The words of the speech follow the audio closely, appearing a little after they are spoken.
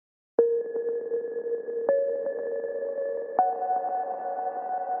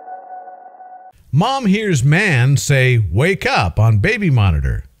Mom hears man say, "Wake up" on baby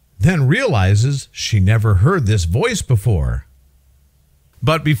monitor, then realizes she never heard this voice before.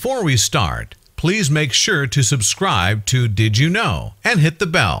 But before we start, please make sure to subscribe to Did You Know and hit the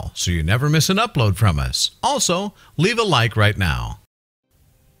bell so you never miss an upload from us. Also, leave a like right now.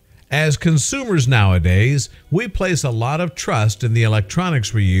 As consumers nowadays, we place a lot of trust in the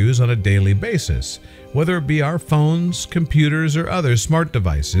electronics we use on a daily basis. Whether it be our phones, computers, or other smart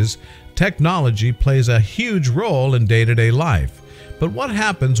devices, technology plays a huge role in day-to-day life. But what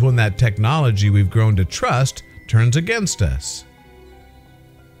happens when that technology we've grown to trust turns against us?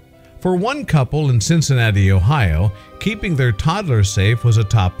 For one couple in Cincinnati, Ohio, keeping their toddler safe was a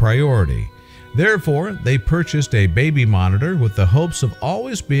top priority. Therefore, they purchased a baby monitor with the hopes of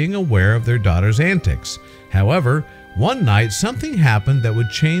always being aware of their daughter's antics. However, one night something happened that would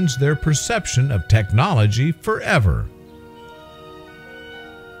change their perception of technology forever.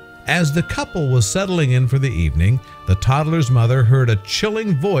 As the couple was settling in for the evening, the toddler's mother heard a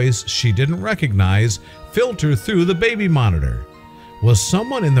chilling voice she didn't recognize filter through the baby monitor. Was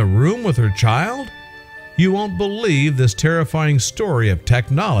someone in the room with her child? You won't believe this terrifying story of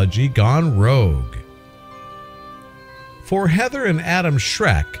technology gone rogue. For Heather and Adam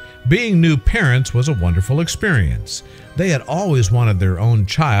Schreck, being new parents was a wonderful experience. They had always wanted their own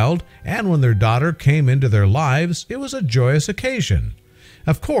child, and when their daughter came into their lives, it was a joyous occasion.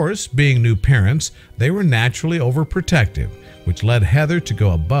 Of course, being new parents, they were naturally overprotective, which led Heather to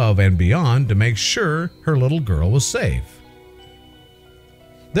go above and beyond to make sure her little girl was safe.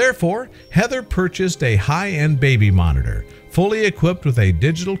 Therefore, Heather purchased a high-end baby monitor, fully equipped with a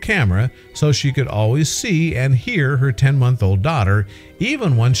digital camera so she could always see and hear her 10-month-old daughter,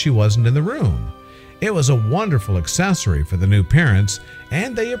 even when she wasn't in the room. It was a wonderful accessory for the new parents,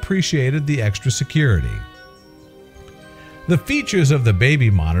 and they appreciated the extra security. The features of the baby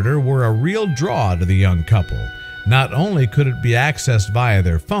monitor were a real draw to the young couple. Not only could it be accessed via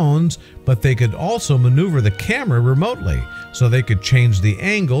their phones, but they could also maneuver the camera remotely, so they could change the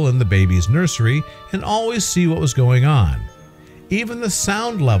angle in the baby's nursery and always see what was going on. Even the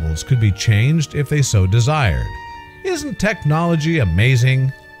sound levels could be changed if they so desired. Isn't technology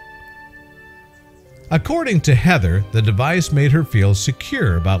amazing? According to Heather, the device made her feel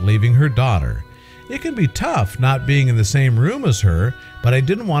secure about leaving her daughter. It can be tough not being in the same room as her, but I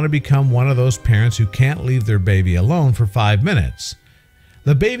didn't want to become one of those parents who can't leave their baby alone for 5 minutes.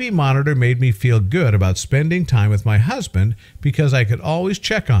 The baby monitor made me feel good about spending time with my husband because I could always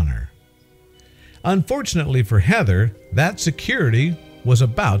check on her. Unfortunately for Heather, that security was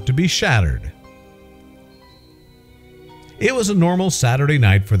about to be shattered. It was a normal Saturday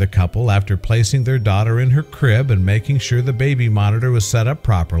night for the couple. After placing their daughter in her crib and making sure the baby monitor was set up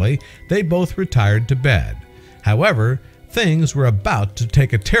properly, they both retired to bed. However, things were about to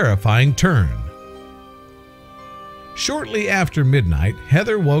take a terrifying turn. Shortly after midnight,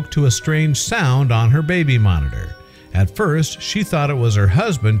 Heather woke to a strange sound on her baby monitor. At first, she thought it was her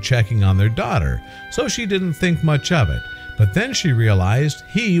husband checking on their daughter, so she didn't think much of it, but then she realized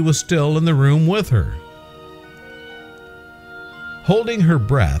he was still in the room with her. Holding her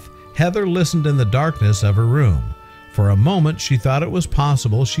breath, Heather listened in the darkness of her room. For a moment, she thought it was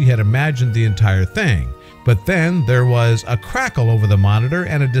possible she had imagined the entire thing, but then there was a crackle over the monitor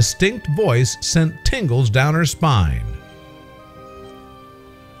and a distinct voice sent tingles down her spine.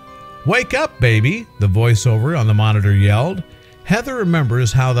 "Wake up, baby," the voiceover on the monitor yelled. Heather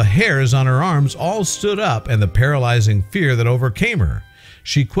remembers how the hairs on her arms all stood up and the paralyzing fear that overcame her.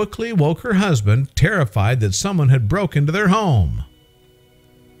 She quickly woke her husband, terrified that someone had broken into their home.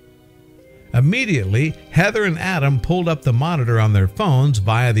 Immediately, Heather and Adam pulled up the monitor on their phones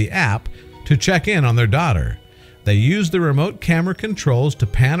via the app to check in on their daughter. They used the remote camera controls to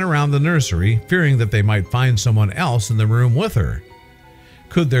pan around the nursery, fearing that they might find someone else in the room with her.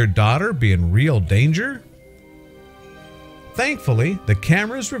 Could their daughter be in real danger? Thankfully, the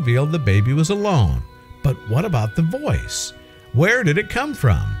cameras revealed the baby was alone. But what about the voice? Where did it come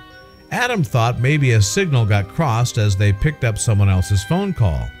from? Adam thought maybe a signal got crossed as they picked up someone else's phone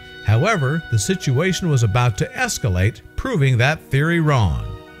call. However, the situation was about to escalate, proving that theory wrong.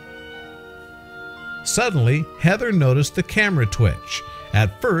 Suddenly, Heather noticed the camera twitch.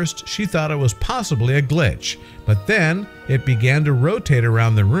 At first, she thought it was possibly a glitch, but then it began to rotate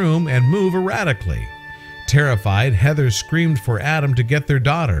around the room and move erratically. Terrified, Heather screamed for Adam to get their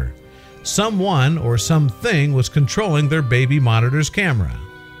daughter. Someone or something was controlling their baby monitor's camera.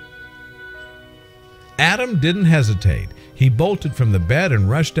 Adam didn't hesitate. He bolted from the bed and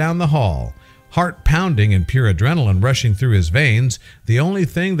rushed down the hall. Heart pounding and pure adrenaline rushing through his veins, the only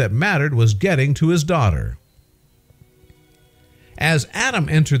thing that mattered was getting to his daughter. As Adam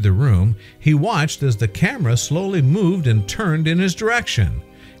entered the room, he watched as the camera slowly moved and turned in his direction.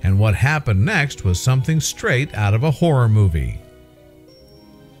 And what happened next was something straight out of a horror movie.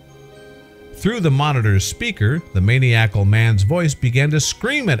 Through the monitor's speaker, the maniacal man's voice began to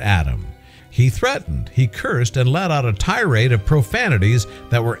scream at Adam. He threatened, he cursed, and let out a tirade of profanities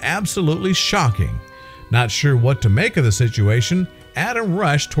that were absolutely shocking. Not sure what to make of the situation, Adam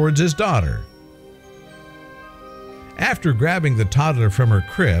rushed towards his daughter. After grabbing the toddler from her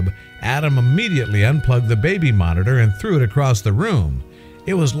crib, Adam immediately unplugged the baby monitor and threw it across the room.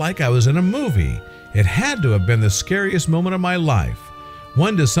 It was like I was in a movie. It had to have been the scariest moment of my life.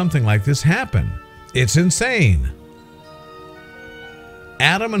 When does something like this happen? It's insane.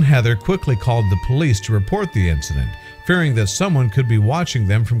 Adam and Heather quickly called the police to report the incident, fearing that someone could be watching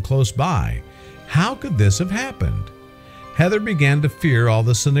them from close by. How could this have happened? Heather began to fear all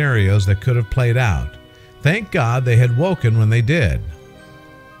the scenarios that could have played out. Thank God they had woken when they did.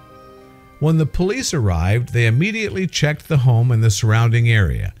 When the police arrived, they immediately checked the home and the surrounding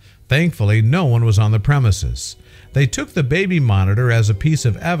area. Thankfully, no one was on the premises. They took the baby monitor as a piece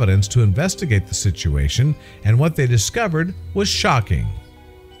of evidence to investigate the situation, and what they discovered was shocking.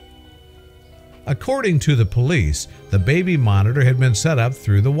 According to the police, the baby monitor had been set up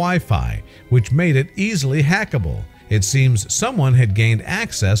through the Wi-Fi, which made it easily hackable. It seems someone had gained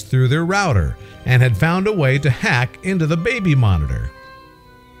access through their router and had found a way to hack into the baby monitor.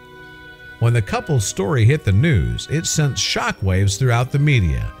 When the couple's story hit the news, it sent shockwaves throughout the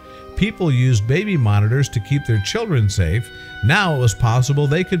media. People used baby monitors to keep their children safe. Now it was possible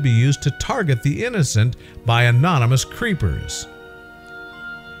they could be used to target the innocent by anonymous creepers.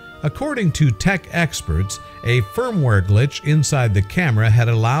 According to tech experts, a firmware glitch inside the camera had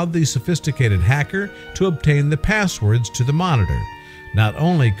allowed the sophisticated hacker to obtain the passwords to the monitor. Not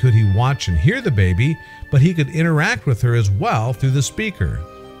only could he watch and hear the baby, but he could interact with her as well through the speaker.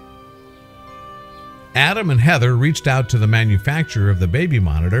 Adam and Heather reached out to the manufacturer of the baby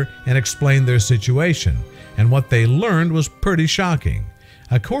monitor and explained their situation, and what they learned was pretty shocking.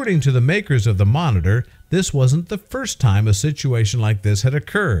 According to the makers of the monitor, this wasn't the first time a situation like this had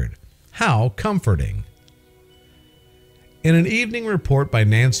occurred. How comforting. In an evening report by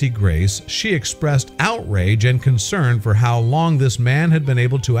Nancy Grace, she expressed outrage and concern for how long this man had been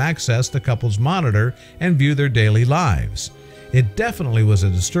able to access the couple's monitor and view their daily lives. It definitely was a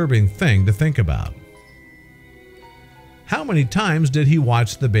disturbing thing to think about. How many times did he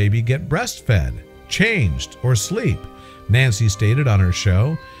watch the baby get breastfed, changed, or sleep? Nancy stated on her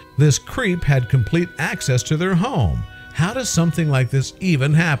show, "This creep had complete access to their home. How does something like this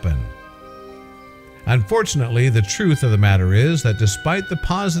even happen?" Unfortunately, the truth of the matter is that despite the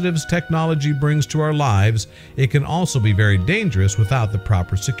positives technology brings to our lives, it can also be very dangerous without the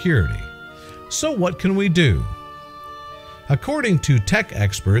proper security. So what can we do? According to tech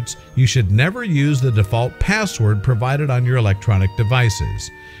experts, you should never use the default password provided on your electronic devices.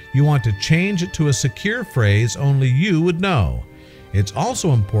 You want to change it to a secure phrase only you would know. It's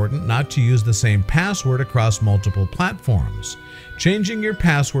also important not to use the same password across multiple platforms. Changing your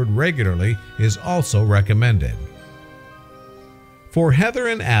password regularly is also recommended. For Heather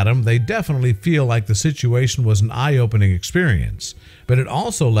and Adam, they definitely feel like the situation was an eye-opening experience, but it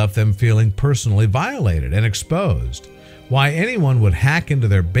also left them feeling personally violated and exposed. Why anyone would hack into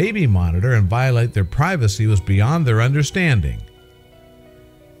their baby monitor and violate their privacy was beyond their understanding.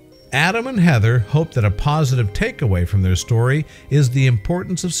 Adam and Heather hope that a positive takeaway from their story is the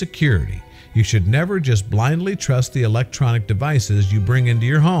importance of security. You should never just blindly trust the electronic devices you bring into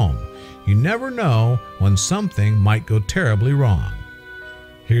your home. You never know when something might go terribly wrong.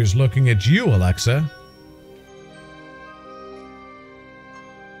 Here's looking at you, Alexa.